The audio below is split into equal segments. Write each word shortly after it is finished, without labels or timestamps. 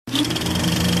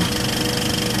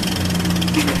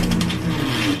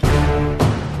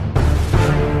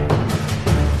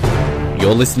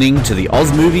You're listening to the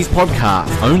Oz Movies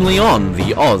Podcast, only on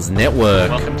the Oz Network.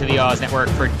 Welcome to the Oz Network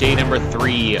for day number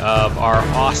 3 of our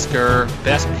Oscar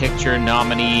Best Picture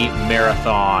nominee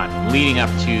marathon, leading up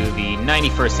to the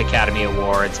 91st Academy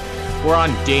Awards. We're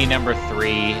on day number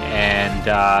 3, and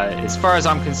as far as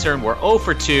I'm concerned, we're 0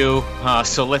 for 2,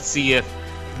 so let's see if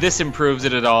this improves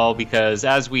it at all, because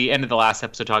as we ended the last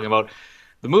episode talking about,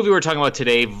 the movie we're talking about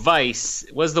today, Vice,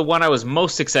 was the one I was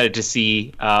most excited to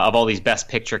see of all these Best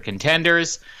Picture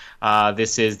contenders.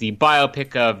 This is the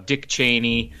biopic of Dick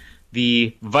Cheney,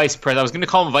 the vice president. I was going to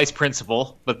call him vice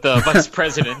principal, but the vice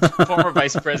president, former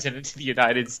vice president of the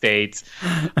United States.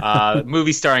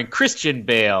 Movie starring Christian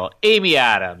Bale, Amy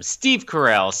Adams, Steve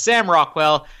Carell, Sam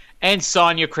Rockwell, and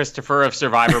Sonia Christopher of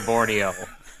Survivor Borneo.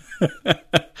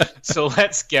 So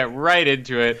let's get right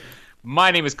into it.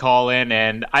 My name is Colin,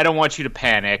 and I don't want you to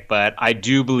panic, but I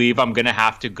do believe I'm going to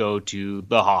have to go to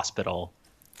the hospital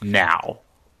now.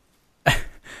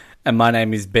 And my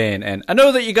name is Ben, and I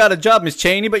know that you got a job, Miss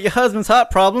Cheney, but your husband's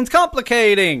heart problem's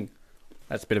complicating.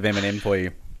 That's a bit of Eminem for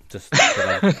you. Just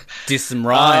diss some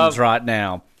rhymes right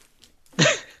now.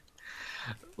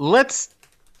 Let's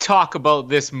talk about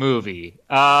this movie.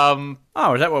 Oh,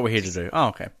 is that what we're here to do? Oh,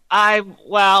 okay. I'm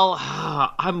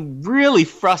really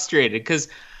frustrated because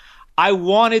I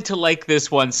wanted to like this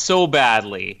one so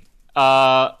badly,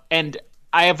 and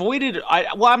I avoided.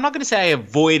 I'm not going to say I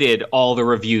avoided all the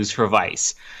reviews for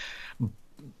Vice,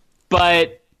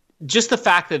 but just the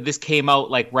fact that this came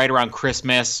out like right around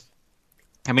Christmas.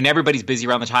 I mean, everybody's busy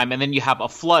around the time, and then you have a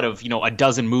flood of a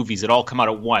dozen movies that all come out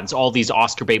at once. All these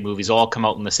Oscar bait movies all come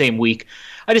out in the same week.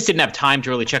 I just didn't have time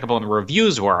to really check up on the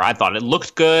reviews were. I thought it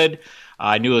looked good.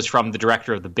 I knew it was from the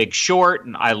director of The Big Short,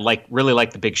 and I really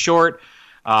like The Big Short.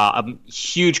 I'm a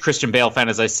huge Christian Bale fan,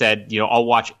 as I said. I'll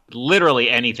watch literally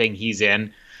anything he's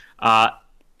in.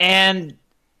 And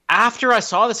after I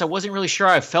saw this, I wasn't really sure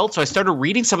how I felt, so I started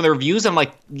reading some of the reviews. I'm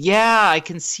like, yeah, I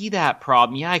can see that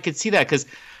problem. Yeah, I could see that, because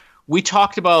we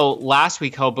talked about last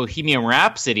week how Bohemian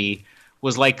Rhapsody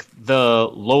was like the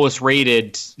lowest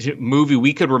rated movie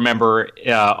we could remember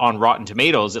on Rotten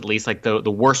Tomatoes, at least, like the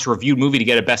worst reviewed movie to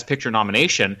get a Best Picture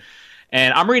nomination.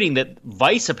 And I'm reading that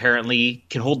Vice apparently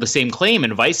can hold the same claim,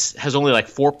 and Vice has only like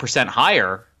 4%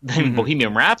 higher than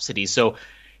Bohemian Rhapsody. So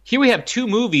here we have two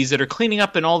movies that are cleaning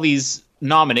up in all these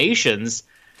nominations,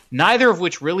 neither of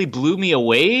which really blew me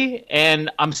away. And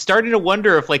I'm starting to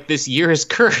wonder if like this year is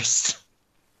cursed.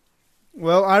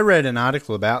 Well, I read an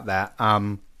article about that.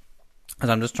 And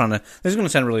I'm just trying to... This is going to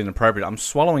sound really inappropriate. I'm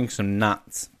swallowing some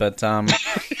nuts, but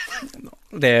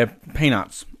they're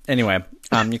peanuts. Anyway,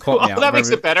 you caught me out. That makes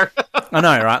it better. I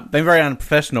know, right? Being very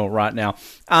unprofessional right now.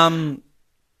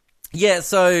 Yeah,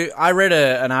 so I read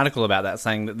an article about that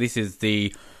saying that this is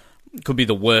could be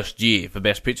the worst year for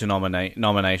Best Picture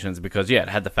nominations because, yeah, it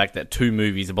had the fact that two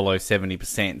movies are below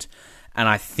 70%. And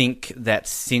I think that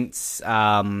since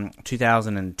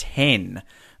 2010,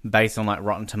 based on like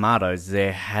Rotten Tomatoes,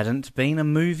 there hadn't been a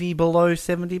movie below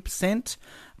 70%.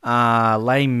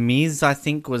 Les Mis, I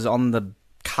think, was on the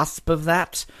cusp of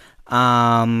that.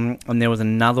 And there was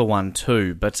another one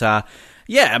too. But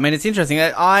yeah, I mean, it's interesting.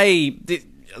 I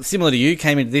similar to you,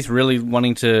 came into this really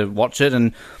wanting to watch it,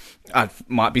 and it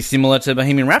might be similar to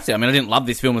Bohemian Rhapsody. I mean, I didn't love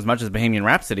this film as much as Bohemian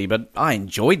Rhapsody, but I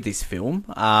enjoyed this film.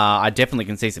 I definitely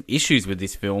can see some issues with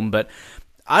this film, but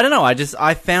I don't know.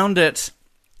 I found it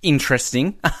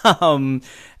interesting.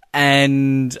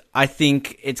 And I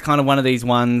think it's kind of one of these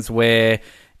ones where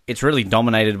it's really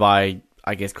dominated by,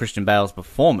 I guess, Christian Bale's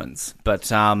performance.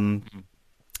 But, I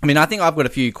mean, I think I've got a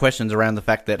few questions around the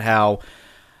fact that how...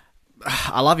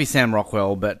 I love you, Sam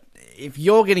Rockwell, but if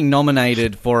you're getting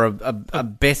nominated for a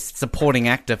Best Supporting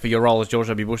Actor for your role as George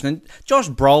W. Bush, then Josh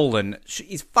Brolin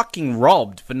is fucking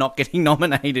robbed for not getting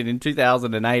nominated in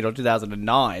 2008 or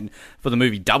 2009 for the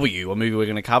movie W, a movie we're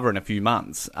going to cover in a few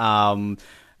months.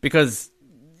 Because...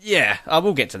 yeah, I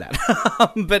will get to that.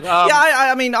 But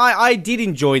yeah, I mean, I did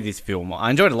enjoy this film.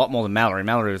 I enjoyed it a lot more than Mallory.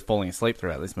 Mallory was falling asleep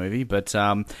throughout this movie, but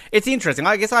it's interesting.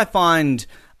 I guess I find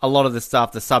a lot of the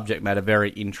stuff, the subject matter, very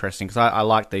interesting because I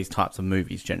like these types of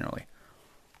movies generally.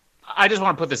 I just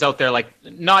want to put this out there, like,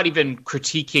 not even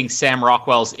critiquing Sam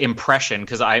Rockwell's impression,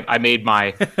 because I made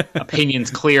my opinions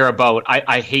clear about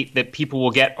I hate that people will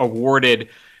get awarded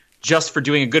just for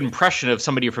doing a good impression of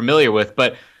somebody you're familiar with,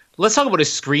 but let's talk about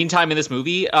his screen time in this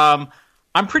movie.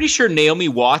 I'm pretty sure Naomi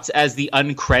Watts, as the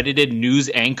uncredited news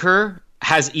anchor,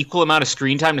 has equal amount of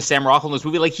screen time to Sam Rockwell in this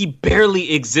movie. Like, he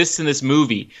barely exists in this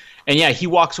movie. And yeah, he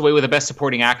walks away with a Best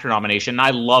Supporting Actor nomination. And I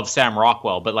love Sam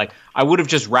Rockwell, but like, I would have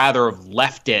just rather have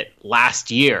left it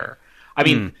last year. I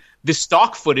mean, the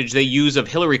stock footage they use of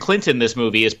Hillary Clinton in this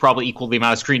movie is probably equal to the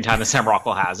amount of screen time that Sam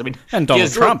Rockwell has. I mean, and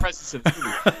Donald Trump.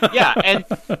 Yeah, and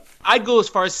I'd go as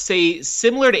far as to say,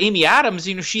 similar to Amy Adams,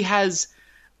 she has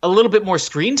a little bit more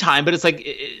screen time, but it's like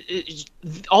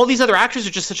all these other actors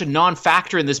are just such a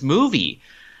non-factor in this movie.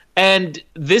 And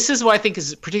this is what I think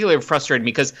is particularly frustrating,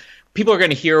 because people are going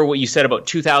to hear what you said about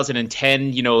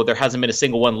 2010, there hasn't been a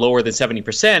single one lower than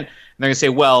 70%, and they're going to say,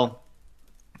 well,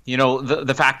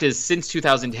 the fact is, since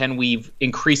 2010, we've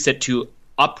increased it to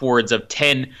upwards of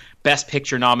 10 Best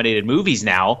Picture nominated movies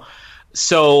now.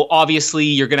 So obviously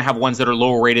you're going to have ones that are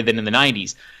lower rated than in the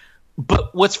 90s.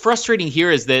 But what's frustrating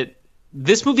here is that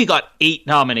this movie got 8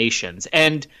 nominations,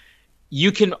 and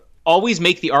you can always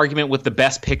make the argument with the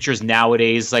Best Pictures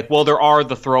nowadays, like, well, there are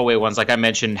the throwaway ones, like I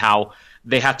mentioned, how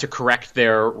they had to correct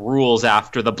their rules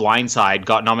after The Blind Side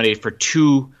got nominated for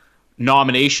 2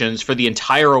 nominations for the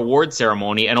entire award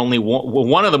ceremony, and only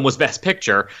one of them was Best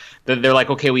Picture. They're like,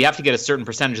 okay, we have to get a certain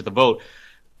percentage of the vote.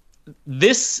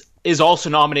 This is also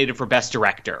nominated for Best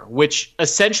Director, which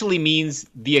essentially means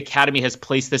the Academy has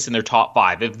placed this in their top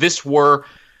 5. If this were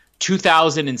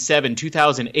 2007,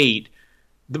 2008,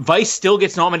 The Vice still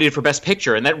gets nominated for Best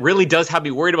Picture, and that really does have me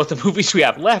worried about the movies we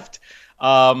have left.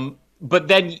 But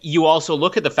then you also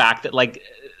look at the fact that, like,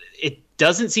 it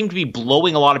doesn't seem to be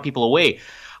blowing a lot of people away.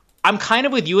 I'm kind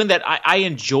of with you in that I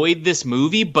enjoyed this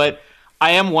movie, but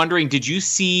I am wondering, did you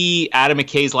see Adam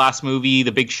McKay's last movie,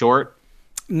 The Big Short?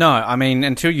 No, I mean,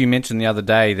 until you mentioned the other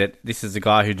day that this is a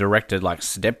guy who directed, like,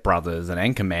 Step Brothers and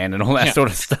Anchorman and all that sort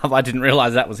of stuff, I didn't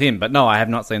realize that was him. But no, I have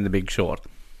not seen The Big Short.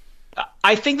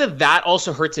 I think that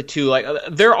also hurts it too. Like,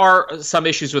 there are some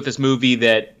issues with this movie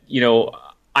that,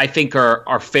 I think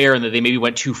are fair and that they maybe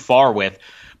went too far with.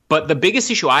 But the biggest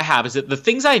issue I have is that the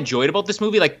things I enjoyed about this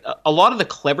movie, like a lot of the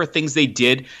clever things they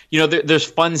did, there's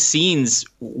fun scenes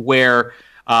where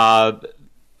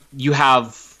you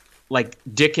have, like,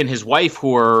 Dick and his wife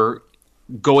who are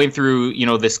going through,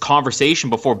 this conversation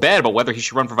before bed about whether he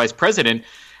should run for vice president.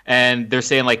 And they're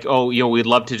saying, like, oh, we'd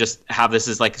love to just have this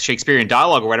as, like, Shakespearean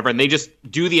dialogue or whatever. And they just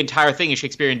do the entire thing in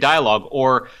Shakespearean dialogue.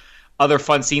 Or other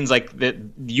fun scenes like that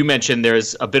you mentioned,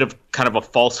 there's a bit of kind of a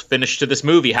false finish to this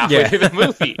movie halfway through the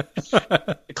movie.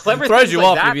 Clever throws things you like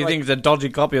off that, if you think it's a dodgy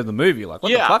copy of the movie. Like, what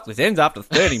the Yeah. fuck? This ends after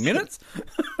 30 minutes?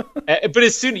 But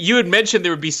as soon you had mentioned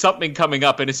there would be something coming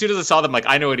up, and as soon as I saw them, like,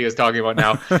 I know what he was talking about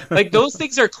now. Like, those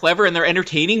things are clever and they're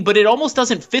entertaining, but it almost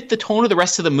doesn't fit the tone of the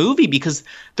rest of the movie because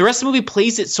the rest of the movie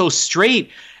plays it so straight.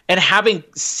 And having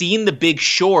seen The Big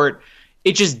Short,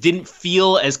 it just didn't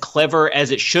feel as clever as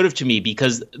it should have to me,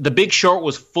 because The Big Short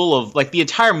was full of, like, the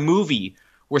entire movie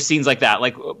were scenes like that.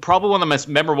 Like, probably one of the most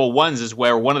memorable ones is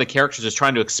where one of the characters is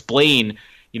trying to explain,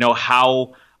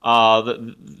 how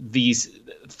these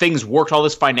things worked, all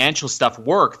this financial stuff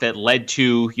worked that led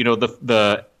to,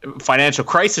 the financial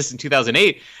crisis in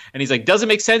 2008. And he's like, does it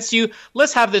make sense to you?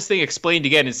 Let's have this thing explained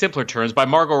again in simpler terms by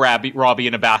Margot Robbie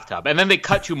in a bathtub. And then they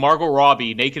cut to Margot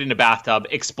Robbie naked in a bathtub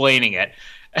explaining it.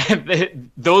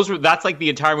 And that's like the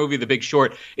entire movie of The Big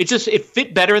Short. It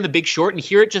fit better in The Big Short, and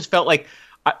here it just felt like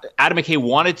Adam McKay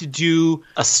wanted to do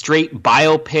a straight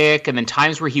biopic, and then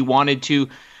times where he wanted to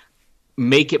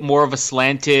make it more of a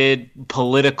slanted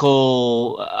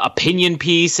political opinion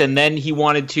piece, and then he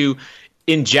wanted to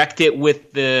inject it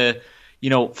with the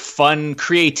fun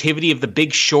creativity of The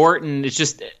Big Short. And it's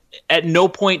just, at no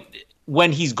point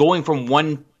when he's going from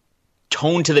one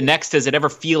tone to the next does it ever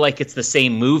feel like it's the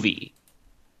same movie.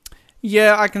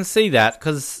 Yeah, I can see that,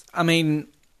 because, I mean,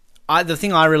 the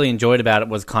thing I really enjoyed about it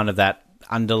was kind of that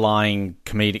underlying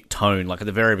comedic tone, like at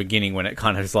the very beginning when it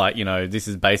kind of is like, this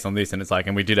is based on this, and it's like,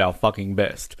 and we did our fucking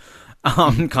best.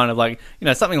 Kind of like,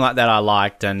 something like that I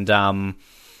liked, and,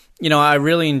 I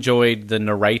really enjoyed the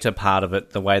narrator part of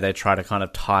it, the way they try to kind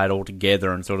of tie it all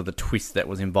together and sort of the twist that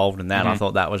was involved in that. Mm-hmm. I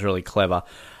thought that was really clever.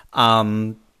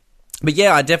 But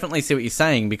yeah, I definitely see what you're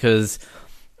saying, because,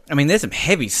 I mean, there's some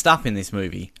heavy stuff in this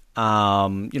movie.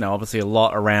 Obviously a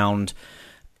lot around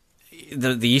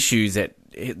the issues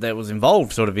that was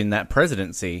involved sort of in that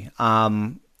presidency.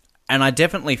 And I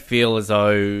definitely feel as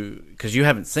though, because you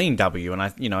haven't seen W, and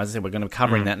as I said, we're going to be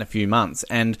covering that in a few months,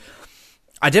 and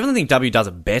I definitely think W does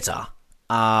it better,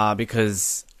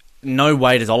 because no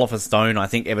way does Oliver Stone, I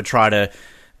think, ever try to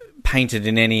paint it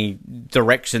in any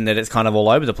direction that it's kind of all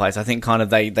over the place. I think kind of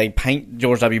they paint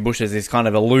George W. Bush as this kind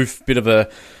of aloof bit of a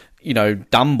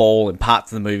dumb ball in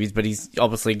parts of the movies, but he's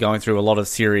obviously going through a lot of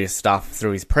serious stuff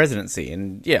through his presidency.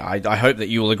 And yeah, I hope that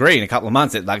you will agree in a couple of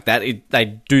months that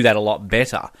they do that a lot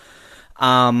better.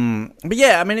 But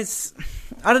yeah, I mean,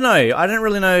 I don't know. I don't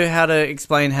really know how to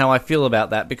explain how I feel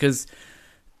about that, because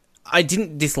I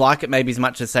didn't dislike it maybe as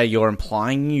much as, say, you're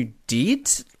implying you did.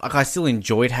 Like, I still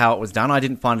enjoyed how it was done. I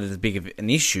didn't find it as big of an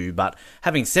issue, but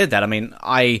having said that, I mean,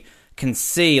 I can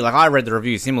see, like, I read the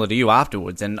reviews similar to you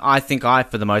afterwards, and I think I,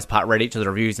 for the most part, read each of the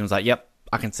reviews and was like, yep,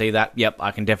 I can see that, yep,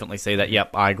 I can definitely see that,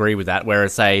 yep, I agree with that.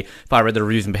 Whereas, say, if I read the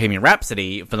reviews in Bohemian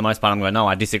Rhapsody, for the most part, I'm going, no,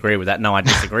 I disagree with that, no, I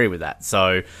disagree with that.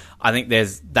 So, I think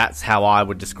that's how I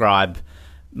would describe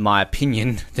my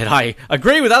opinion, that I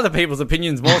agree with other people's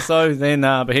opinions more so than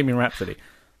Bohemian Rhapsody.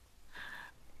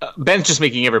 Ben's just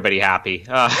making everybody happy.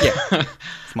 Yeah,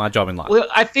 it's my job in life. Well,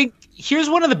 I think here's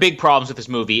one of the big problems with this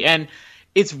movie, and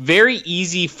it's very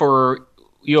easy for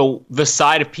the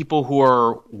side of people who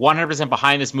are 100%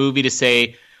 behind this movie to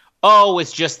say, "Oh,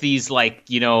 it's just these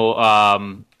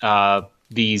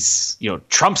these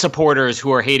Trump supporters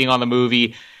who are hating on the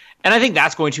movie." And I think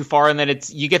that's going too far. And then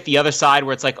you get the other side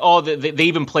where it's like, oh, they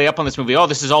even play up on this movie. Oh,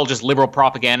 this is all just liberal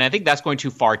propaganda. I think that's going too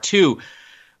far too.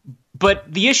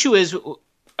 But the issue is,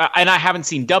 and I haven't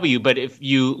seen W, but if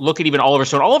you look at even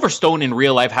Oliver Stone in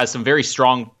real life has some very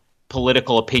strong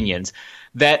political opinions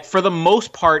that for the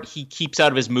most part he keeps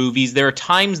out of his movies. There are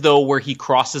times though where he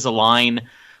crosses a line,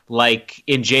 like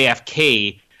in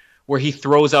JFK, where he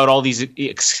throws out all these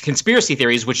conspiracy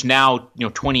theories, which now,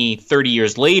 20, 30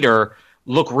 years later,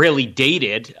 look really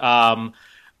dated.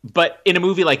 But in a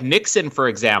movie like Nixon, for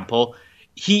example,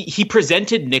 he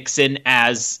presented Nixon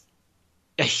as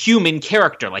a human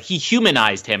character. Like, he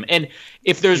humanized him. And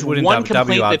if there's one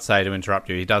complaint I'd say, to interrupt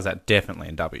you, he does that definitely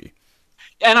in W.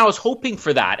 And I was hoping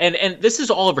for that. And this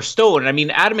is Oliver Stone. I mean,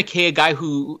 Adam McKay, a guy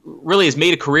who really has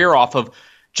made a career off of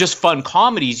just fun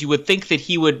comedies, you would think that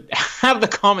he would have the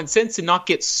common sense and not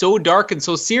get so dark and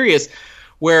so serious,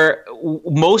 where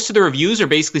most of the reviews are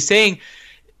basically saying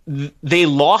they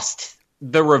lost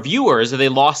the reviewers, or they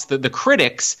lost the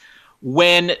critics,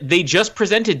 when they just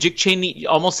presented Dick Cheney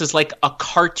almost as like a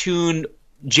cartoon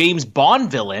James Bond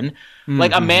villain,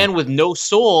 like a man with no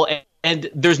soul, and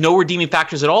there's no redeeming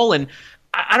factors at all. And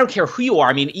I don't care who you are.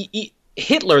 I mean,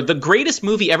 Hitler, the greatest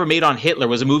movie ever made on Hitler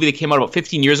was a movie that came out about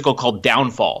 15 years ago called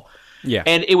Downfall. Yeah.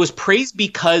 And it was praised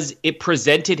because it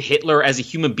presented Hitler as a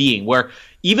human being, where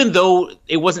even though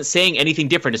it wasn't saying anything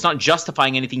different, it's not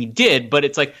justifying anything he did, but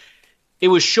it's like it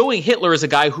was showing Hitler as a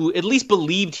guy who at least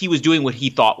believed he was doing what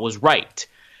he thought was right.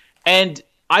 And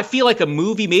I feel like a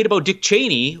movie made about Dick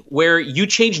Cheney, where you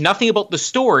change nothing about the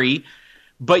story,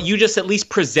 but you just at least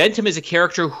present him as a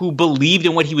character who believed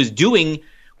in what he was doing,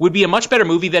 would be a much better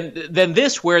movie than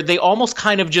this, where they almost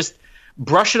kind of just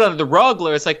brush it under the rug,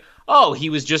 where it's like, oh, he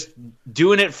was just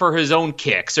doing it for his own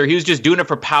kicks, or he was just doing it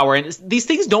for power. And these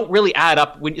things don't really add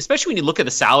up, especially when you look at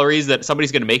the salaries that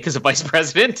somebody's going to make as a vice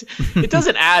president. It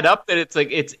doesn't add up that it's like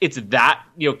it's that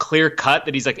clear cut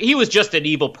that he's like, he was just an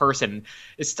evil person.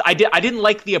 I didn't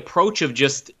like the approach of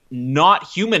just not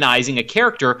humanizing a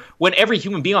character when every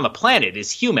human being on the planet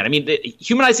is human. I mean,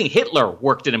 humanizing Hitler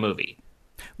worked in a movie.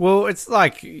 Well, it's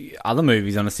like other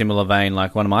movies on a similar vein,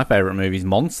 like one of my favourite movies,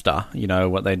 Monster,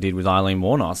 what they did with Eileen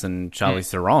Wuornos and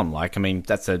Charlize Theron. Like, I mean,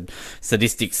 that's a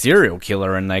sadistic serial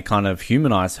killer, and they kind of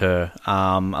humanise her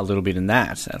a little bit in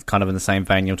that. It's kind of in the same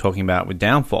vein you're talking about with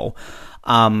Downfall.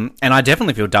 And I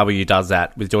definitely feel W does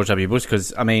that with George W. Bush,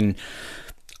 because, I mean,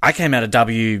 I came out of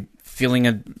W feeling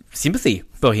a sympathy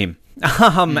for him.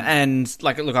 And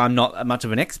like, look, I'm not much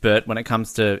of an expert when it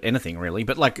comes to anything really,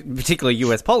 but like particularly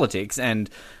US politics, and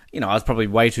I was probably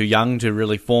way too young to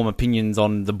really form opinions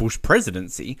on the Bush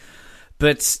presidency,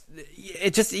 but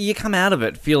it just, you come out of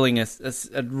it feeling a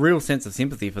real sense of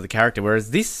sympathy for the character,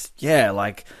 whereas this,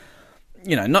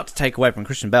 not to take away from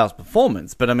Christian Bale's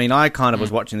performance, but I mean, I kind of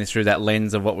was watching this through that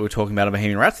lens of what we were talking about in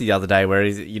Bohemian Rhapsody the other day, where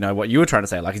is, what you were trying to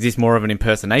say, like, is this more of an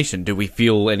impersonation? Do we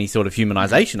feel any sort of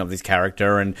humanization of this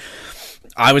character? And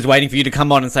I was waiting for you to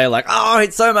come on and say, like, oh,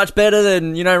 it's so much better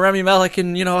than, Rami Malek,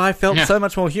 and, I felt so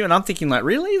much more human. I'm thinking, like,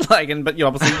 really? Like, but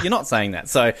obviously you're not saying that.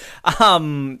 So,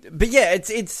 but yeah,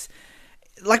 it's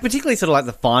like, particularly sort of like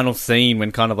the final scene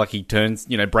when kind of like he turns,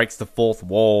 breaks the fourth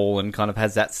wall and kind of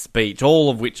has that speech,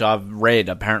 all of which I've read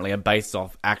apparently are based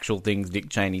off actual things Dick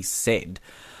Cheney said.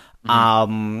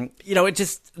 It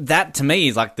just, that to me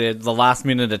is like the last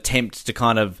minute attempt to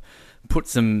kind of put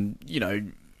some,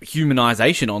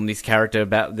 humanization on this character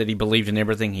about that he believed in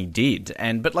everything he did.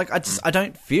 But like, I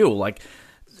don't feel like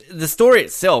the story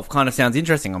itself kind of sounds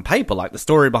interesting on paper, like the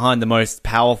story behind the most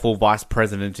powerful vice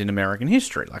president in American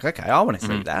history. Like, okay, I want to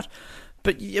see that.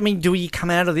 But, I mean, do we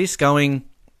come out of this going,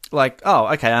 like, oh,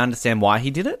 okay, I understand why he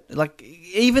did it? Like,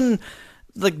 even,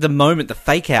 like, the moment, the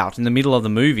fake out in the middle of the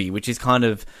movie, which is kind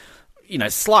of,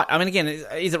 slight. I mean, again,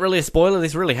 is it really a spoiler?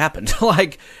 This really happened.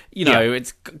 Like,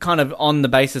 it's kind of on the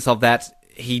basis of that.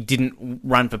 he didn't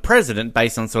run for president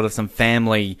based on sort of some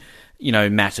family,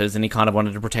 matters, and he kind of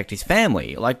wanted to protect his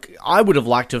family. Like, I would have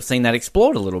liked to have seen that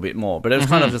explored a little bit more, but it was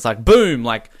kind of just like, boom,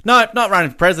 like, no, not running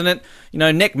for president,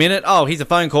 next minute, oh, here's a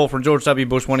phone call from George W.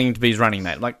 Bush wanting him to be his running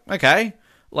mate. Like, okay.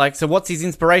 Like, so what's his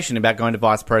inspiration about going to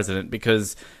vice president?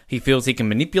 Because he feels he can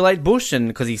manipulate Bush, and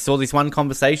because he saw this one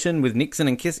conversation with Nixon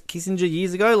and Kissinger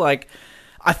years ago? Like,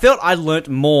 I felt I learnt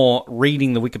more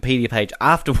reading the Wikipedia page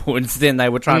afterwards than they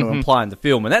were trying to imply in the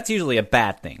film, and that's usually a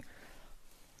bad thing.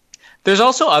 There's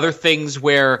also other things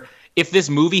where if this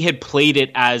movie had played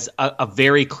it as a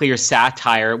very clear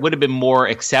satire, it would have been more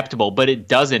acceptable, but it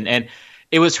doesn't. And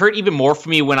it was hurt even more for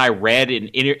me when I read in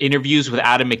interviews with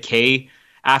Adam McKay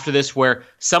after this, where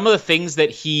some of the things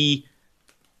that he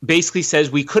basically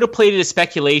says, we could have played it as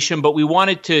speculation, but we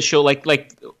wanted to show, like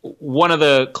one of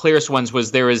the clearest ones was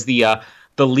there is the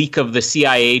leak of the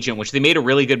CIA agent, which they made a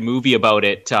really good movie about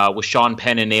it with Sean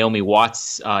Penn and Naomi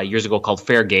Watts years ago called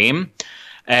Fair Game.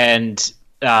 And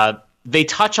they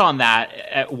touch on that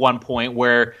at one point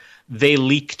where they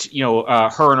leaked,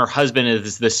 her and her husband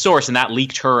as the source, and that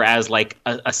leaked her as like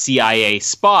a CIA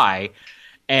spy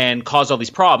and caused all these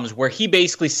problems, where he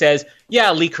basically says,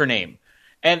 yeah, leak her name.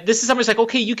 And this is something that's like,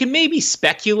 okay, you can maybe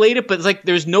speculate it, but it's like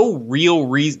there's no real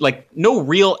reason, like no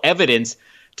real evidence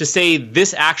to say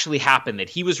this actually happened, that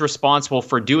he was responsible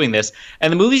for doing this.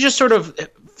 And the movie's just sort of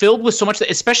filled with so much,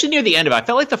 especially near the end of it. I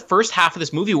felt like the first half of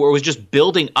this movie, where it was just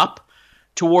building up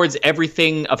towards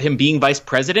everything of him being vice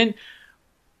president,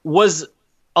 was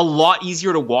a lot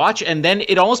easier to watch. And then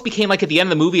it almost became like at the end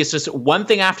of the movie, it's just one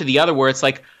thing after the other, where it's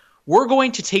like, we're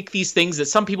going to take these things that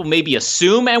some people maybe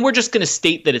assume, and we're just going to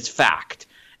state that it's fact.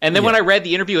 And then when I read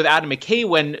the interview with Adam McKay,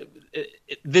 when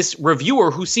this reviewer,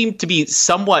 who seemed to be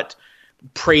somewhat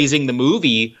praising the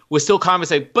movie, was still kind of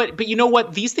like, but you know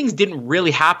what? These things didn't really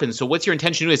happen. So what's your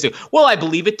intention to do? Say, well, I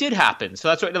believe it did happen. So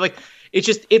that's right. Like,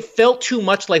 it felt too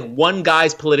much like one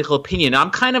guy's political opinion.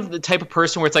 I'm kind of the type of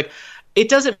person where it's like, it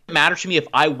doesn't matter to me if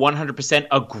I 100%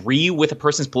 agree with a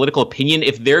person's political opinion,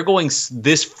 if they're going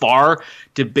this far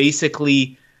to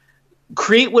basically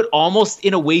create what almost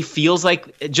in a way feels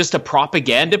like just a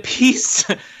propaganda piece.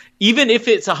 Even if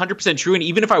it's 100% true, and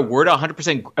even if I were to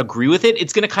 100% agree with it,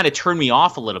 it's going to kind of turn me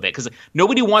off a little bit, because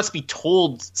nobody wants to be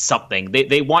told something.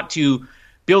 They want to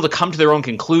be able to come to their own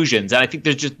conclusions. And I think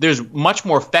there's much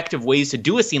more effective ways to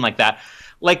do a scene like that.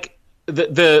 Like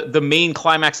the main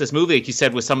climax of this movie, like you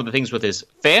said, with some of the things with his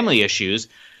family issues,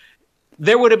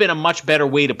 there would have been a much better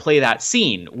way to play that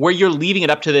scene, where you're leaving it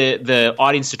up to the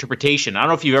audience interpretation. I don't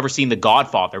know if you've ever seen The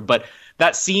Godfather, but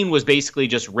that scene was basically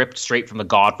just ripped straight from The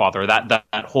Godfather, that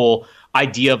whole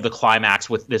idea of the climax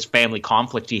with this family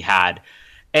conflict he had.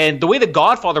 And the way The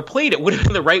Godfather played it would have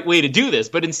been the right way to do this.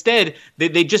 But instead,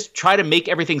 they just try to make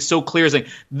everything so clear, as like,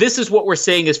 this is what we're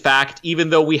saying is fact, even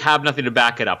though we have nothing to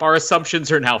back it up. Our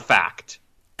assumptions are now fact.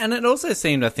 And it also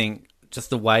seemed, I think, just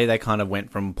the way they kind of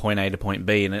went from point A to point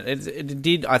B. And it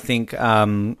did, I think,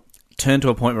 turn to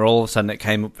a point where all of a sudden it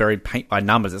came very paint by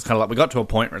numbers. It's kind of like we got to a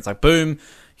point where it's like, boom,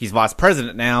 he's vice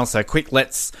president now, so quick,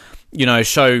 let's,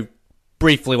 show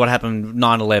briefly what happened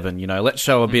 9/11, let's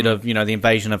show a bit of, the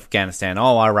invasion of Afghanistan,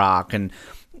 Iraq, and,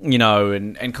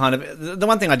 and kind of, the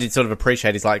one thing I did sort of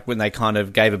appreciate is like when they kind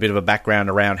of gave a bit of a background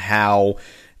around how,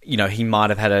 he might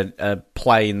have had a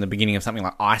play in the beginning of something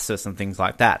like ISIS and things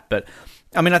like that. But,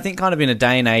 I mean, I think kind of in a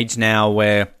day and age now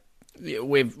where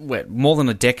we're more than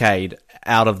a decade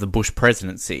out of the Bush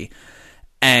presidency,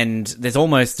 and there's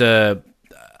almost a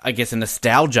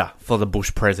nostalgia for the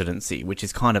Bush presidency, which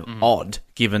is kind of odd,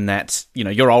 given that,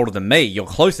 you're older than me, you're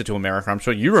closer to America. I'm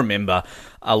sure you remember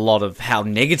a lot of how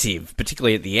negative,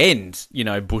 particularly at the end,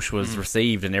 Bush was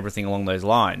received and everything along those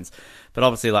lines. But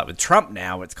obviously, like with Trump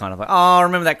now, it's kind of like, oh,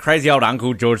 remember that crazy old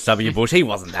uncle, George W. Bush? He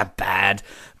wasn't that bad.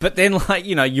 But then, like,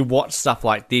 you watch stuff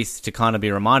like this to kind of be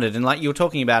reminded. And like you were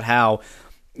talking about how,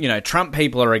 Trump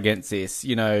people are against this,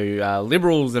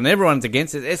 liberals and everyone's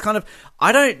against it. It's kind of,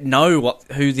 I don't know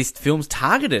who this film's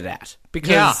targeted at.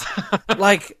 Because,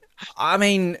 I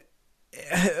mean,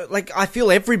 I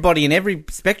feel everybody in every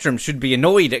spectrum should be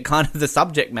annoyed at kind of the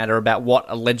subject matter about what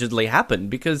allegedly happened.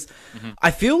 Because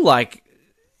I feel like,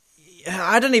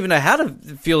 I don't even know how to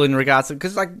feel in regards to,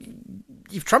 because, like,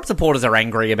 if Trump supporters are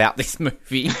angry about this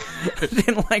movie,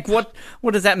 then, like, what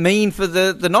does that mean for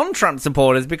the non-Trump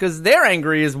supporters? Because they're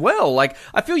angry as well. Like,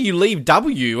 I feel you leave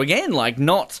W, again, like,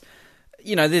 not,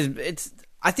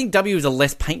 I think W is a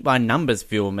less paint-by-numbers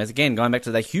film, as, again, going back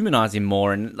to they humanise him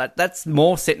more, and that's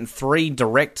more set in 3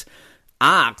 direct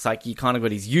arcs. Like, you kind of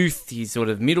got his youth, his sort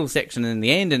of middle section, and in the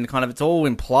end, and kind of it's all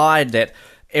implied that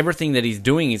everything that he's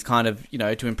doing is kind of,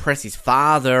 to impress his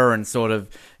father and sort of,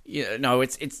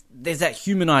 it's there's that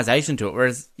humanization to it.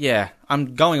 Whereas, yeah,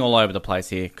 I'm going all over the place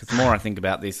here because the more I think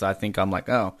about this, I think I'm like,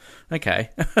 oh, okay,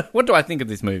 what do I think of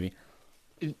this movie?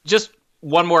 Just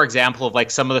one more example of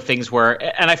like some of the things where,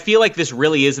 and I feel like this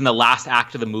really is in the last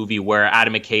act of the movie where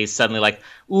Adam McKay is suddenly like,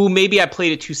 ooh, maybe I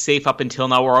played it too safe up until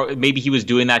now, or maybe he was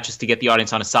doing that just to get the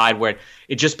audience on his side, where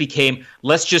it just became,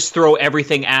 let's just throw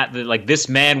everything at like this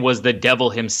man was the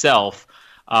devil himself,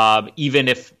 even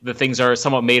if the things are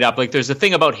somewhat made up. Like there's a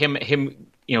thing about him,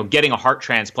 getting a heart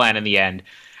transplant in the end,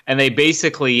 and they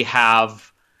basically have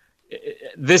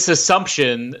this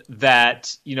assumption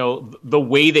that, the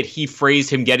way that he phrased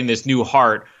him getting this new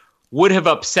heart would have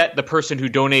upset the person who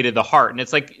donated the heart. And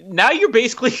it's like, now you're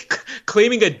basically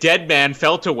claiming a dead man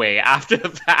felt away after the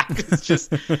fact. It's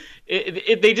just,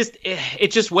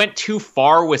 it just went too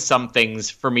far with some things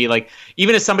for me. Like,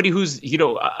 even as somebody who's,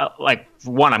 like,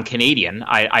 one, I'm Canadian.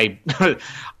 I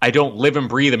don't live and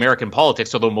breathe American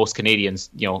politics, although most Canadians,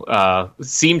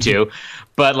 seem to.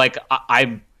 But like,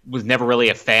 I was never really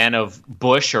a fan of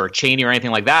Bush or Cheney or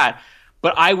anything like that.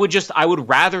 But I would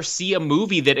rather see a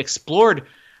movie that explored,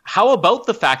 how about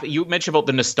the fact that you mentioned about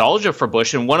the nostalgia for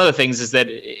Bush? And one of the things is that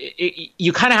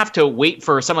you kind of have to wait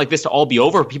for something like this to all be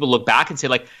over. People look back and say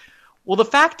like, well, the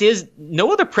fact is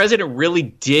no other president really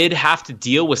did have to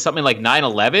deal with something like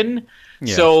 9/11.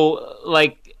 Yeah. So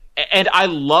like, and I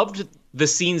loved the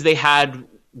scenes they had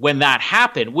when that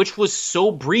happened, which was so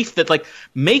brief that like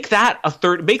make that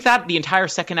the entire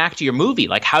second act of your movie.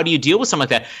 Like, how do you deal with something like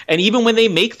that? And even when they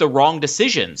make the wrong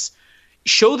decisions,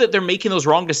 show that they're making those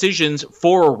wrong decisions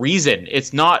for a reason.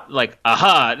 It's not like,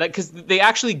 because they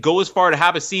actually go as far to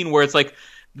have a scene where it's like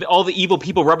all the evil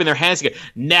people rubbing their hands together.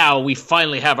 Now we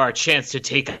finally have our chance to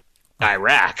take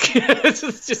Iraq. It's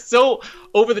just so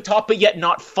over the top, but yet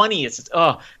not funny. It's just,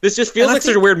 this just feels like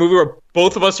such a weird movie where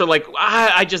both of us are like,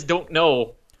 I just don't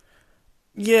know.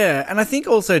 Yeah, and I think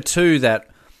also too that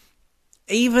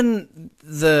even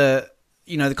the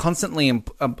constantly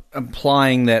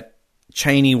implying that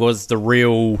Cheney was the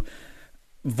real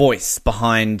voice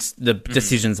behind the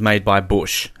decisions made by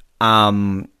Bush,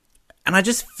 and I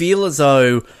just feel as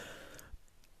though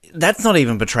that's not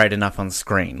even portrayed enough on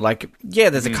screen. Like, yeah,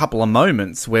 there's a couple of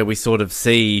moments where we sort of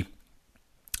see,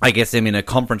 I guess, them in a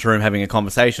conference room having a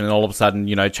conversation, and all of a sudden,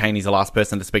 Cheney's the last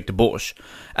person to speak to Bush,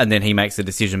 and then he makes a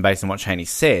decision based on what Cheney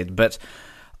said. But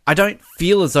I don't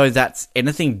feel as though that's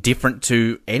anything different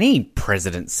to any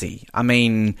presidency. I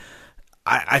mean,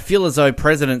 I feel as though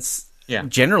presidents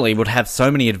generally would have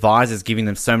so many advisors giving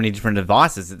them so many different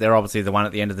advices that they're obviously the one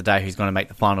at the end of the day who's going to make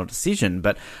the final decision.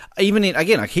 But even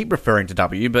again, I keep referring to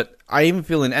W, but I even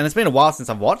feel and it's been a while since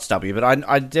I've watched W, but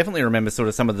I definitely remember sort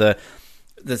of some of the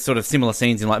sort of similar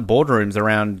scenes in like boardrooms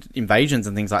around invasions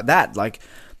and things like that. Like,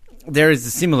 there is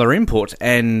a similar input,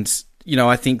 and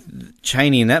I think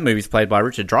Cheney in that movie is played by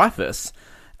Richard Dreyfuss,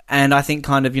 and I think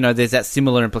kind of there's that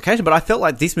similar implication. But I felt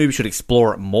like this movie should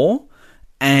explore it more,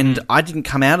 and I didn't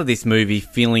come out of this movie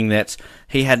feeling that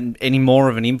he had any more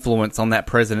of an influence on that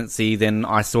presidency than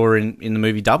I saw in the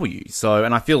movie W. So,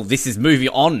 and I feel this is movie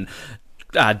on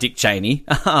Dick Cheney,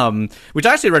 which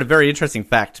I actually read a very interesting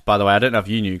fact, by the way. I don't know if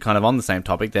you knew, kind of on the same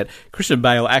topic, that Christian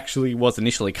Bale actually was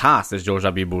initially cast as George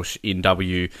W. Bush in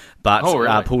W, but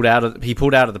really? pulled out of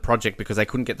the project because they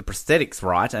couldn't get the prosthetics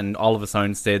right, and Oliver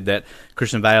Stone said that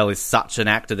Christian Bale is such an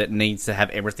actor that needs to have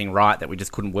everything right that we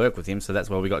just couldn't work with him, so that's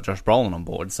why we got Josh Brolin on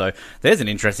board. So there's an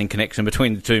interesting connection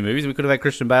between the two movies. We could have had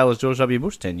Christian Bale as George W.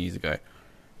 Bush 10 years ago.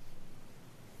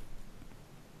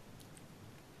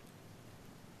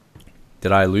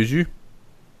 Did I lose you?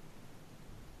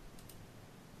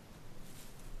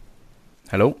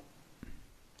 Hello?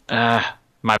 Oh,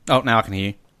 now I can hear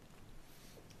you.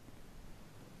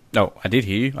 No, I did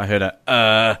hear you. I heard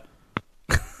a,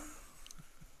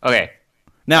 Okay.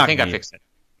 Now I think I fixed it.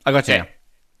 I got you now.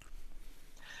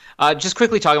 Just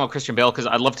quickly talking about Christian Bale, because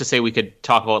I'd love to say we could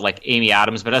talk about like Amy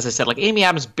Adams, but as I said, like Amy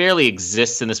Adams barely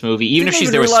exists in this movie, even if she's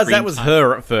there with screen that was time.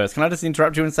 her at first. Can I just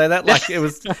interrupt you and say that? Like,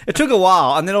 it took a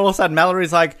while, and then all of a sudden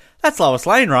Mallory's like, "That's Lois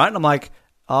Lane, right?" And I'm like,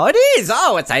 "Oh, it is.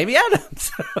 Oh, it's Amy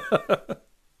Adams."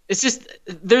 It's just,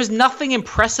 there's nothing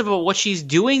impressive about what she's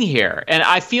doing here, and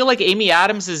I feel like Amy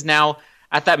Adams is now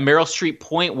at that Meryl Streep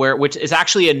point which is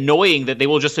actually annoying that they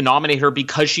will just nominate her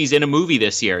because she's in a movie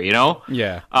this year.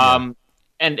 Yeah.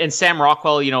 And Sam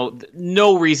Rockwell,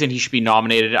 no reason he should be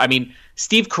nominated. I mean,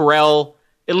 Steve Carell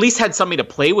at least had something to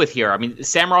play with here. I mean,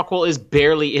 Sam Rockwell is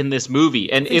barely in this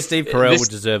movie. And if Steve Carell would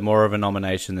deserve more of a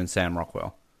nomination than Sam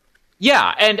Rockwell.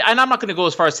 Yeah, and I'm not going to go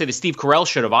as far as to say that Steve Carell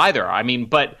should have either. I mean,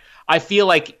 but I feel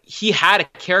like he had a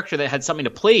character that had something to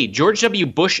play. George W.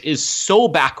 Bush is so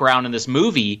background in this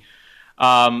movie.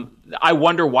 I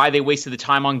wonder why they wasted the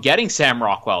time on getting Sam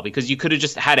Rockwell, because you could have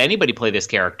just had anybody play this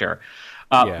character.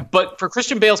 But for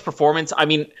Christian Bale's performance, I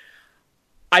mean,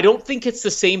 I don't think it's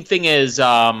the same thing as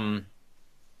the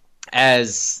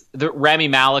Rami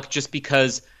Malek, just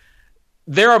because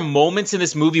there are moments in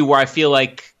this movie where I feel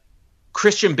like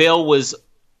Christian Bale was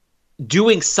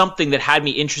doing something that had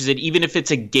me interested, even if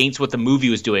it's against what the movie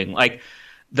was doing. Like,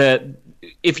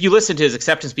 if you listen to his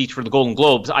acceptance speech for the Golden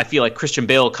Globes, I feel like Christian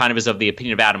Bale kind of is of the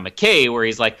opinion of Adam McKay, where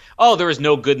he's like, oh, there is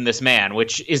no good in this man,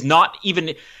 which is not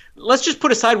even... Let's just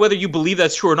put aside whether you believe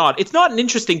that's true or not. It's not an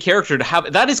interesting character to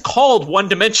have. That is called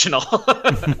one-dimensional.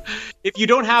 If you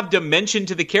don't have dimension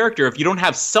to the character, if you don't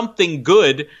have something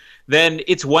good, then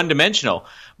it's one-dimensional.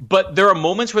 But there are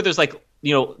moments where there's like,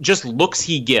 just looks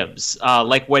he gives.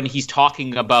 Like when he's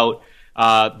talking about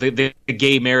the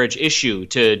gay marriage issue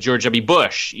to George W.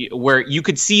 Bush, where you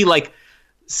could see like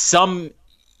some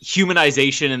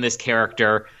humanization in this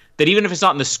character that even if it's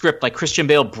not in the script, like Christian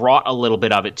Bale brought a little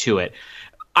bit of it to it.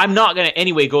 I'm not going to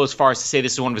anyway go as far as to say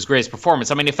this is one of his greatest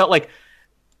performances. I mean, it felt like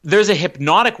there's a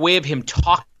hypnotic way of him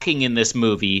talking in this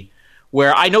movie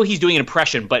where I know he's doing an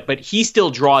impression, but he still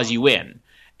draws you in.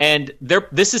 And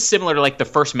this is similar to like the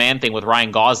First Man thing with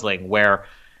Ryan Gosling, where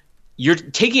you're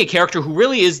taking a character who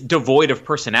really is devoid of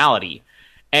personality,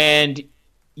 and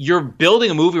you're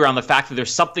building a movie around the fact that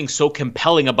there's something so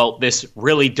compelling about this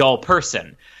really dull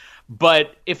person.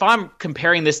 But if I'm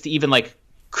comparing this to even like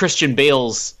Christian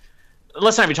Bale's,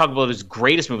 let's not even talk about his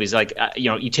greatest movies. Like,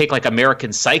 you take like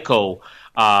American Psycho,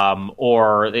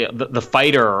 or the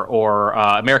Fighter, or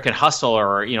American Hustle,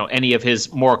 or any of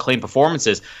his more acclaimed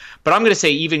performances. But I'm going to say,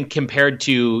 even compared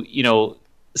to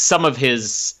some of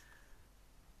his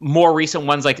more recent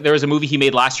ones, like there was a movie he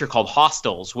made last year called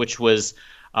Hostiles, which was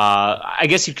I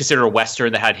guess you'd consider a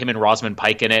Western that had him and Rosamund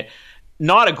Pike in it.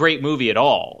 Not a great movie at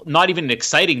all. Not even an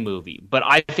exciting movie. But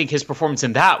I think his performance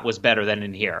in that was better than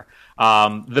in here.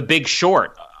 The Big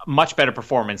Short, much better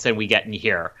performance than we get in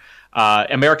here.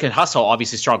 American Hustle,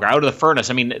 obviously stronger. Out of the Furnace,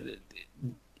 I mean,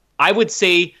 I would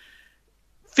say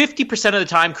 50% of the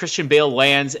time Christian Bale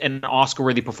lands an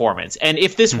Oscar-worthy performance. And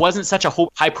if this wasn't such a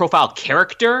high-profile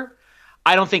character,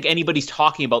 I don't think anybody's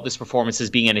talking about this performance as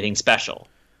being anything special.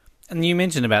 And you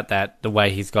mentioned about that, the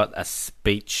way he's got a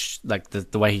speech, like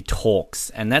the way he talks,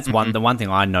 and that's the one thing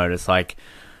I noticed. Like,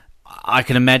 I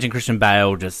can imagine Christian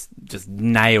Bale just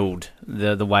nailed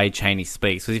the way Chaney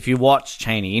speaks. Because if you watch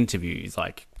Chaney interviews,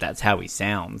 like that's how he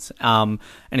sounds, and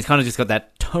he's kind of just got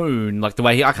that tone, like the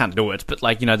way I can't do it, but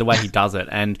like the way he does it,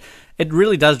 and it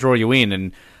really does draw you in.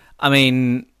 And I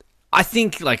mean, I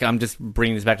think, like, I'm just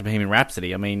bringing this back to Bohemian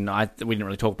Rhapsody. I mean, we didn't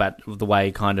really talk about the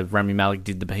way kind of Rami Malek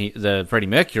did the Freddie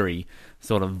Mercury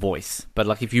sort of voice. But,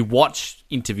 like, if you watch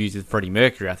interviews with Freddie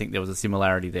Mercury, I think there was a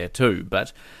similarity there too.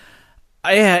 But,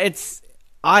 yeah,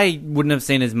 I wouldn't have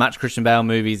seen as much Christian Bale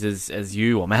movies as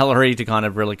you or Mallory to kind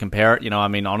of really compare it. I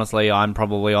mean, honestly, I'm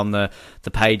probably on the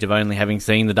page of only having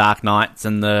seen the Dark Knights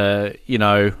and the,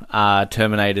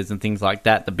 Terminators and things like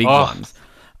that, the big ones.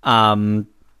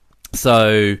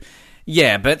 So...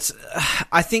 yeah, but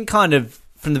I think kind of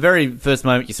from the very first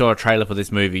moment you saw a trailer for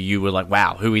this movie, you were like,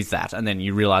 wow, who is that? And then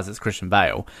you realise it's Christian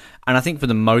Bale. And I think for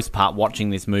the most part, watching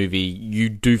this movie, you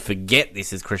do forget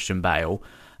this is Christian Bale,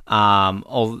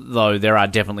 although there are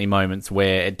definitely moments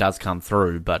where it does come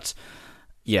through. But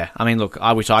yeah, I mean, look,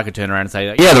 I wish I could turn around and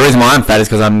say, yeah, the reason why I'm fat is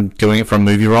because I'm doing it for a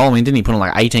movie role. I mean, didn't he put on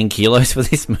like 18 kilos for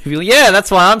this movie? Like, yeah,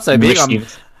 that's why I'm so big. I'm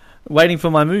waiting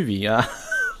for my movie.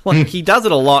 Like, he does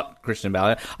it a lot, Christian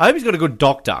Bale. I hope he's got a good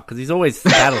doctor, because he's always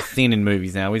fat or thin in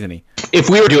movies now, isn't he? If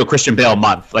we were to do a Christian Bale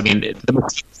month, I mean,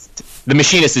 The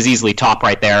Machinist is easily top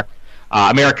right there.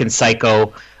 American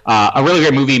Psycho. A really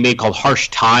great movie made called Harsh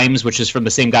Times, which is from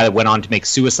the same guy that went on to make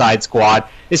Suicide Squad.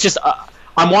 It's just,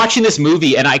 I'm watching this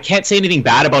movie, and I can't say anything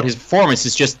bad about his performance.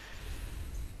 It's just,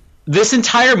 this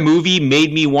entire movie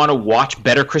made me want to watch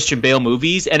better Christian Bale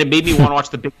movies, and it made me want to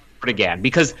watch The Big Short again,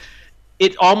 because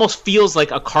it almost feels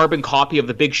like a carbon copy of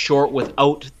The Big Short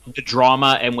without the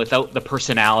drama and without the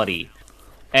personality.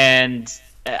 And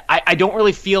I don't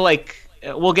really feel like...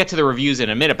 we'll get to the reviews in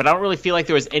a minute, but I don't really feel like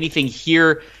there was anything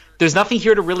here... There's nothing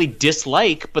here to really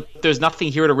dislike, but there's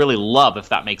nothing here to really love, if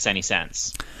that makes any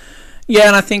sense. Yeah,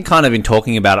 and I think kind of in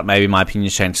talking about it, maybe my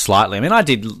opinion's changed slightly. I mean, I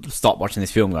did stop watching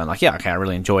this film going like, yeah, okay, I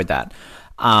really enjoyed that.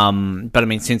 But I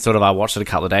mean, since sort of I watched it a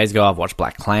couple of days ago, I've watched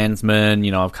Black Klansman,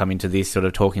 I've come into this sort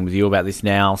of talking with you about this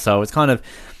now. So it's kind of,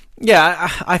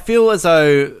 yeah, I feel as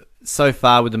though so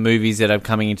far with the movies that are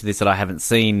coming into this that I haven't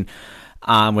seen,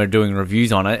 We're doing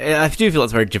reviews on it. I do feel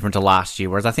it's very different to last year,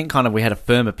 whereas I think kind of we had a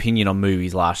firm opinion on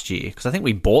movies last year, because I think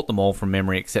we bought them all from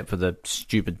memory except for the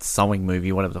stupid sewing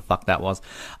movie, whatever the fuck that was.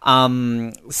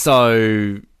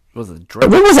 So, was it what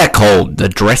was that called? The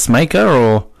Dressmaker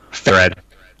or Thread?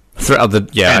 Phantom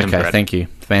Thread. Thank you.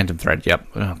 Phantom Thread, yep.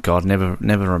 Oh, God, never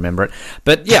remember it.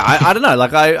 But, yeah, I don't know.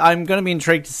 Like, I'm going to be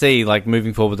intrigued to see, like,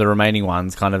 moving forward with the remaining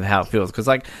ones, kind of how it feels. Because,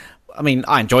 like, I mean,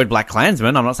 I enjoyed Black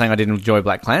Klansman. I'm not saying I didn't enjoy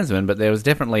Black Klansman, but there was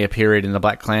definitely a period in the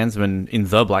Black Klansman,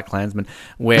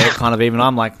 where kind of even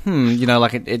I'm like, you know,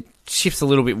 like, it shifts a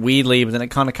little bit weirdly, but then it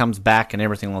kind of comes back and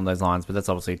everything along those lines. But that's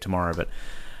obviously tomorrow. But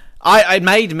it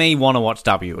made me want to watch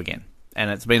W again. And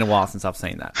it's been a while since I've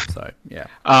seen that, so, yeah.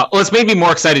 Well, it's made me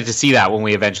more excited to see that when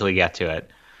we eventually get to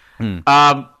it.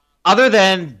 Other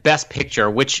than Best Picture,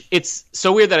 which it's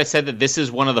so weird that I said that this is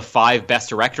one of the 5 Best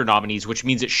Director nominees, which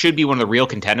means it should be one of the real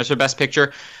contenders for Best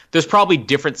Picture. There's probably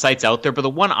different sites out there, but the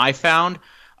one I found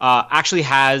actually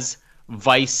has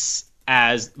Vice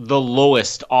as the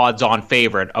lowest odds-on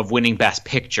favorite of winning Best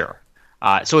Picture.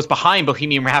 So it's behind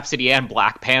Bohemian Rhapsody and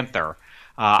Black Panther.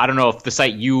 I don't know if the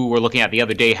site you were looking at the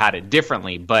other day had it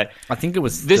differently, but I think it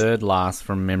was third last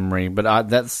from memory. But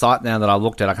that site now that I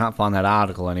looked at, I can't find that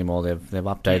article anymore. They've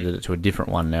updated it to a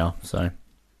different one now. So,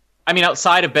 I mean,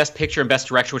 outside of Best Picture and Best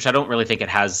Director, which I don't really think it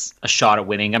has a shot at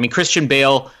winning. I mean, Christian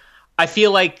Bale, I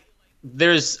feel like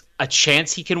there's a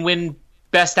chance he can win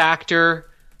Best Actor,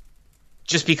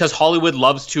 just because Hollywood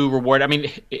loves to reward. I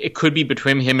mean, it could be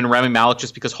between him and Rami Malek,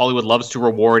 just because Hollywood loves to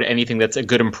reward anything that's a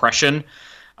good impression.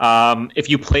 If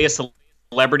you play a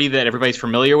celebrity that everybody's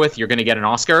familiar with, you're going to get an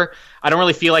Oscar. I don't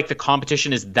really feel like the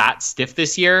competition is that stiff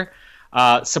this year.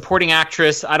 Supporting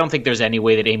actress, I don't think there's any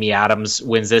way that Amy Adams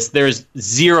wins this. There's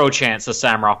zero chance of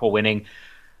Sam Rockwell winning.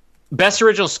 Best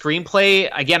original screenplay,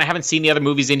 again, I haven't seen the other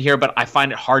movies in here, but I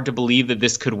find it hard to believe that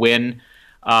this could win.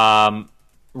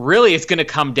 Really, it's going to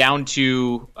come down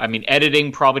to, I mean,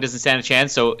 editing probably doesn't stand a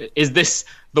chance. So is this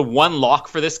the one lock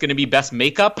for this going to be best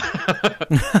makeup?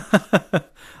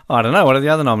 I don't know. What are the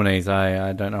other nominees?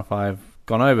 I don't know if I've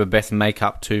gone over best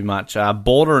makeup too much.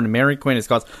 Border and Mary Queen of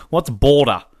Scots. What's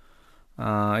Border?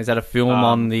 Is that a film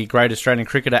on the great Australian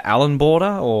cricketer Alan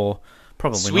Border, or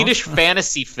probably Swedish not?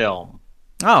 fantasy film?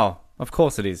 Oh, of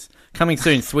course it is. Coming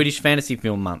soon, Swedish Fantasy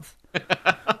Film Month.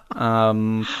 I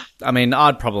mean,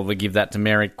 I'd probably give that to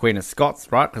Mary Queen of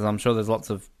Scots, right? Because I'm sure there's lots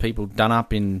of people done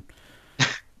up in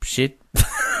shit.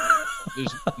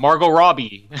 There's Margot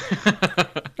Robbie.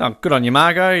 Oh, good on you,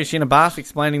 Margot. Is she in a bath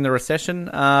explaining the recession?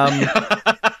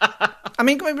 I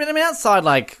mean, outside,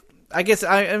 like, I guess,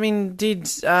 I mean, did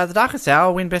The Darkest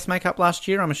Hour win Best Makeup last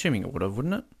year? I'm assuming it would have,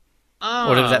 wouldn't it?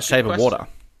 Or was that Shape of Water?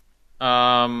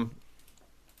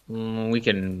 We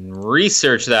can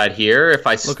research that here if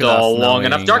I stall long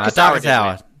enough. Darkest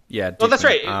Hour. Yeah. Oh, that's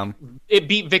right. It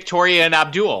beat Victoria and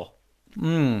Abdul.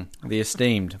 The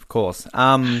esteemed, of course.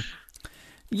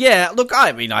 Yeah, look,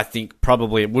 I mean, I think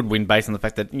probably it would win based on the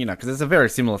fact that, you know, because it's a very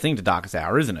similar thing to Darkest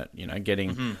Hour, isn't it? You know,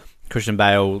 getting Christian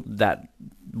Bale that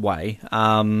way.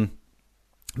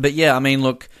 But yeah, I mean,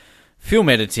 look, film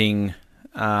editing,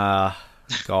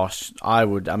 gosh,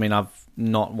 I've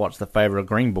not watched The Favourite of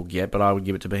Green Book yet, but I would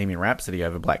give it to Bohemian Rhapsody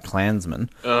over Black Klansman.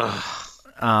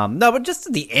 No, but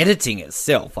just the editing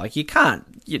itself, like, you can't,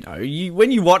 you know,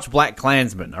 when you watch Black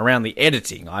Klansman around the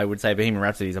editing, I would say Bohemian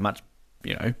Rhapsody is a much,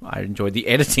 you know, I enjoyed the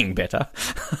editing better.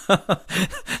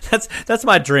 That's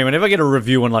my dream. Whenever I get a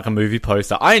review on, like, a movie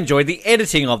poster, I enjoyed the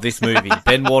editing of this movie.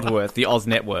 Ben Waterworth, The Oz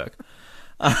Network.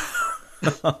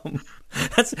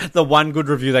 That's the one good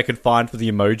review they could find for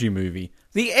the Emoji Movie.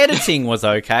 The editing was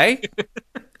okay.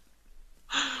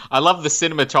 I love the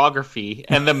cinematography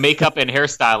and the makeup and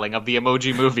hairstyling of the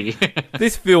Emoji Movie.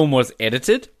 This film was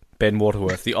edited. Ben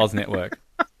Waterworth, The Oz Network.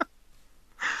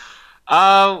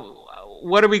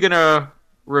 What are we going to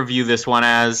review this one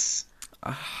as?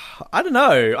 I don't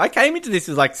know. I came into this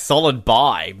as, like, solid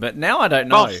buy, but now I don't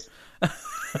know.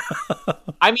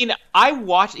 I mean,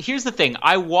 here's the thing.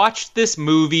 I watched this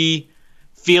movie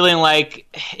feeling like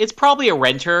it's probably a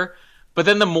renter, but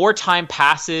then the more time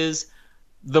passes,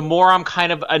 the more I'm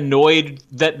kind of annoyed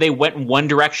that they went in one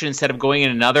direction instead of going in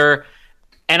another.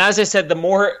 And as I said, the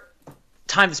more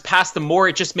time has passed, the more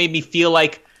it just made me feel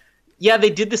like, yeah, they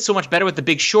did this so much better with The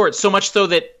Big Short, so much so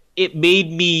that it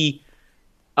made me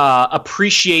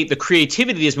appreciate the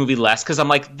creativity of this movie less, because I'm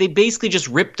like, they basically just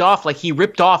ripped off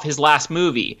his last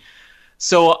movie.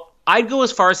 So I'd go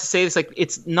as far as to say this, like,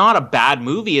 it's not a bad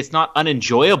movie, it's not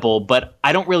unenjoyable, but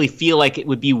I don't really feel like it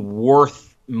would be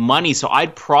worth money, so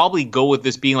I'd probably go with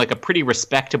this being like a pretty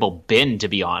respectable bin, to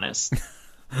be honest.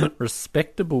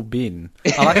 Respectable bin.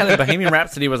 I like how the Bohemian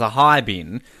Rhapsody was a high bin,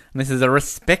 and this is a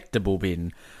respectable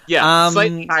bin. Yeah,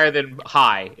 slightly higher than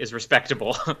high is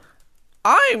respectable.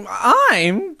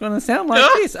 I'm gonna sound like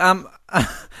this. I'm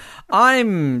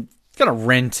gonna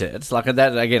rent it. Like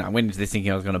that again. I went into this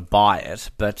thinking I was gonna buy it,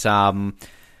 but I mean,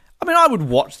 I would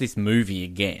watch this movie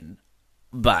again,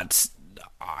 but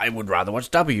I would rather watch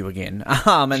W again.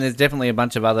 And there's definitely a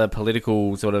bunch of other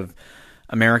political sort of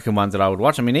American ones that I would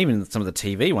watch. I mean, even some of the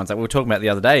TV ones. Like we were talking about the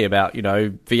other day about,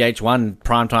 VH1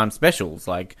 primetime specials.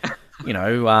 Like,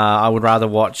 I would rather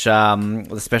watch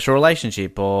The Special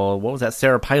Relationship, or what was that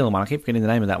Sarah Palin one? I keep forgetting the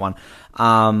name of that one.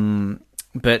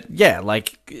 But yeah,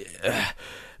 like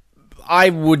I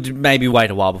would maybe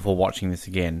wait a while before watching this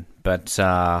again. But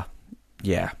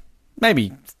yeah,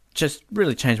 maybe just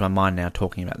really changed my mind now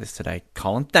talking about this today,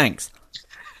 Colin. Thanks.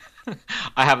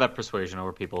 I have that persuasion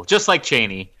over people, just like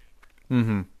Cheney.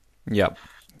 Mm-hmm. Yep,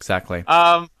 exactly.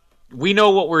 We know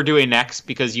what we're doing next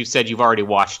because you said you've already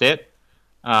watched it.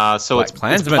 So it's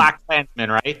Black Klansman,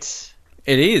 right?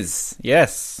 It is,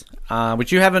 yes.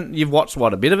 Which you've watched,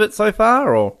 what, a bit of it so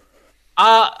far, or?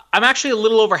 I'm actually a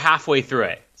little over halfway through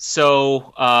it.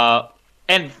 So,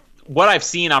 and what I've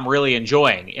seen, I'm really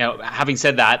enjoying. Having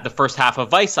said that, the first half of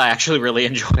Vice, I actually really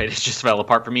enjoyed. It just fell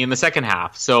apart for me in the second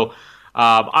half. So,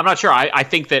 I'm not sure. I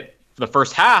think that the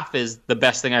first half is the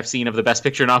best thing I've seen of the Best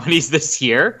Picture nominees this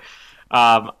year.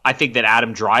 I think that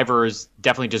Adam Driver is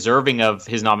definitely deserving of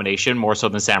his nomination, more so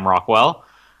than Sam Rockwell.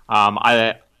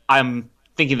 I'm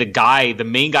thinking the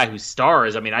main guy who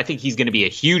stars, I mean, I think he's going to be a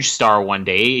huge star one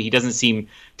day. He doesn't seem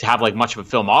to have like much of a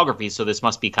filmography, so this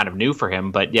must be kind of new for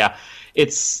him. But yeah,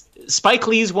 Spike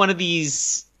Lee's one of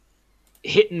these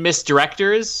hit and miss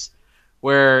directors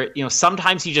where,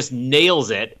 sometimes he just nails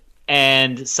it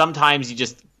and sometimes he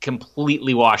just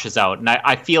completely washes out. And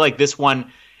I feel like this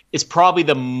one is probably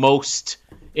the most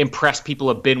impressed people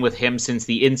have been with him since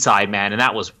The Inside Man, and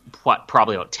that was,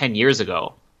 probably about 10 years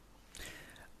ago.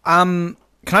 Can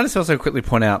I just also quickly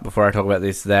point out, before I talk about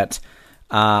this, that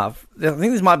I think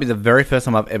this might be the very first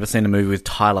time I've ever seen a movie with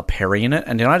Tyler Perry in it,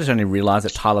 and then I just only realised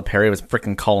that Tyler Perry was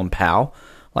freaking Colin Powell.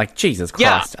 Like, Jesus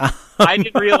Christ. Yeah, I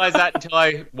didn't realise that until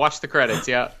I watched the credits,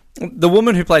 yeah. The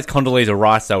woman who plays Condoleezza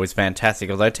Rice, though, is fantastic,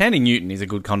 although Tandy Newton is a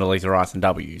good Condoleezza Rice in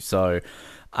W, so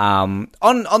on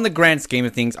the grand scheme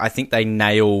of things, I think they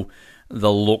nail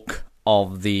the look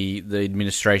of the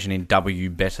administration in W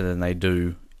better than they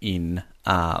do in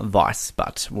Vice,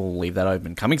 but we'll leave that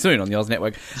open. Coming soon on the Oz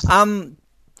Network.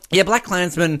 Yeah, Black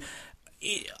Klansman,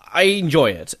 I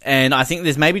enjoy it, and I think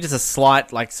there's maybe just a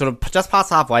slight, like, sort of just past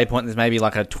halfway point, there's maybe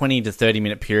like a 20 to 30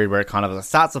 minute period where it kind of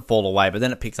starts to fall away, but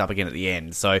then it picks up again at the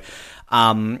end. So,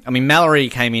 I mean, Mallory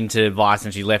came into Vice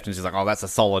and she left and she's like, oh, that's a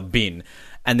solid bin.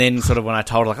 And then sort of when I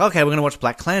told her, like, okay, we're going to watch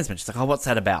Black Klansman, she's like, oh, what's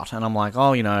that about? And I'm like,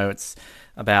 oh, it's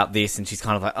about this, and she's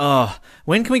kind of like, oh,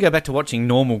 when can we go back to watching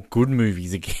normal good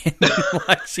movies again?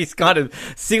 Like, she's kind of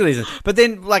sick of this. But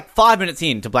then, like, 5 minutes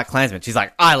into Black Klansman, she's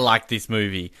like, I like this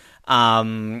movie.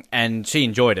 And she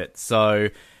enjoyed it. So,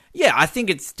 yeah, I think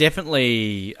it's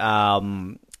definitely,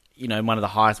 one of the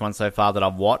highest ones so far that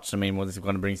I've watched. I mean, this is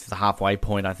going to bring us to the halfway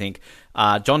point, I think.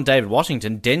 John David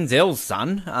Washington, Denzel's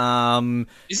son.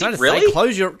 Is he really?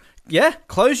 Close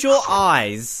your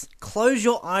eyes. Close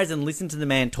your eyes and listen to the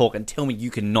man talk and tell me you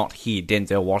cannot hear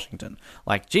Denzel Washington.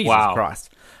 Like, Jesus Christ.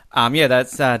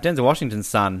 That's Denzel Washington's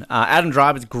son. Adam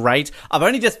Driver's great. I've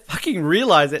only just fucking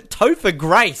realised that Topher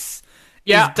Grace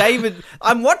is David.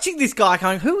 I'm watching this guy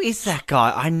going, who is that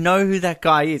guy? I know who that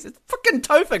guy is. It's fucking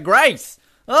Topher Grace.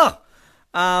 Oh.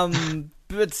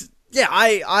 But yeah,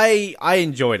 I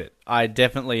enjoyed it. I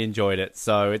definitely enjoyed it.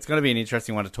 So it's going to be an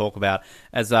interesting one to talk about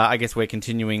as I guess we're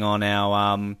continuing on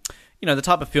our, the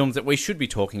type of films that we should be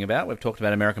talking about. We've talked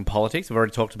about American politics. We've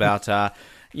already talked about,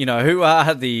 who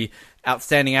are the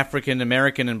outstanding African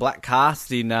American and black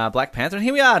cast in Black Panther. And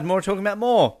here we are, talking about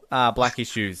more black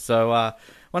issues. So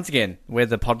once again, we're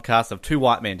the podcast of two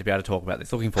white men to be able to talk about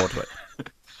this. Looking forward to it.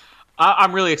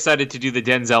 I'm really excited to do the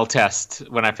Denzel test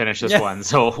when I finish this one,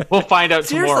 so we'll find out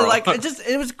tomorrow.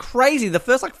 Seriously, it was crazy. The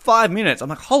first 5 minutes, I'm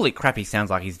like, holy crap, he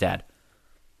sounds like his dad.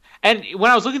 And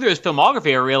when I was looking through his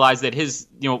filmography, I realized that his,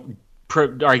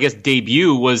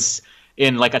 debut was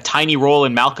in like a tiny role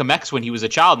in Malcolm X when he was a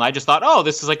child, and I just thought, oh,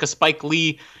 this is like a Spike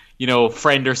Lee,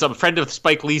 friend or some friend of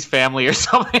Spike Lee's family or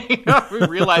something.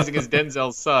 Realizing it's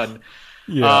Denzel's son.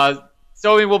 Yeah.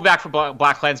 So we'll be back for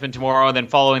Black Klansman tomorrow, and then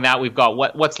following that, we've got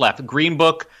what's left: Green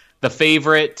Book, The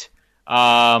Favorite,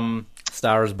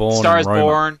 Star is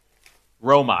Born,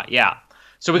 Roma. Yeah.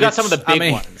 So we got some of the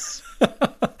big ones.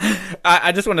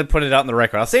 I just wanted to put it out on the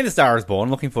record. I've seen A Star Is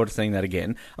Born. Looking forward to seeing that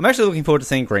again. I'm actually looking forward to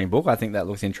seeing Green Book. I think that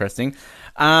looks interesting.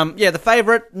 The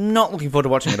Favourite, not looking forward to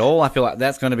watching it all. I feel like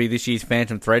that's going to be this year's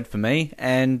Phantom Thread for me.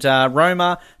 And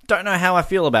Roma, don't know how I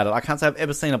feel about it. I can't say I've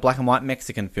ever seen a black and white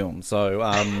Mexican film.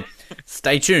 So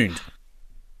stay tuned.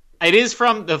 It is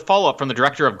from the follow-up from the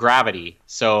director of Gravity.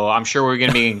 So I'm sure we're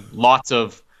going to be lots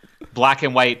of black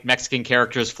and white Mexican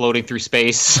characters floating through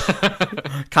space.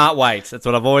 Can't wait. That's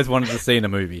what I've always wanted to see in a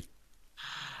movie.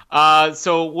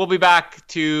 So we'll be back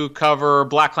to cover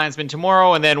BlacKkKlansman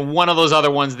tomorrow, and then one of those other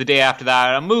ones the day after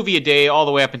that. A movie a day, all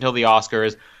the way up until the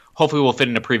Oscars. Hopefully we'll fit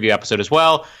in a preview episode as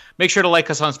well. Make sure to like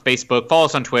us on Facebook, follow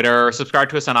us on Twitter, subscribe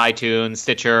to us on iTunes,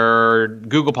 Stitcher,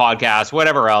 Google Podcasts,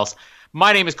 whatever else.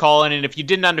 My name is Colin, and if you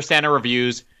didn't understand our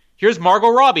reviews, here's Margot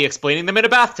Robbie explaining them in a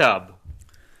bathtub.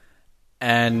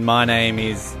 And my name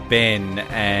is Ben,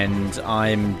 and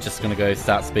I'm just going to go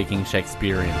start speaking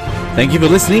Shakespearean. Thank you for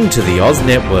listening to the Oz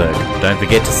Network. Don't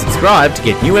forget to subscribe to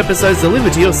get new episodes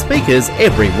delivered to your speakers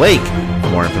every week. For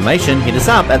more information, hit us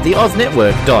up at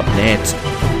theoznetwork.net.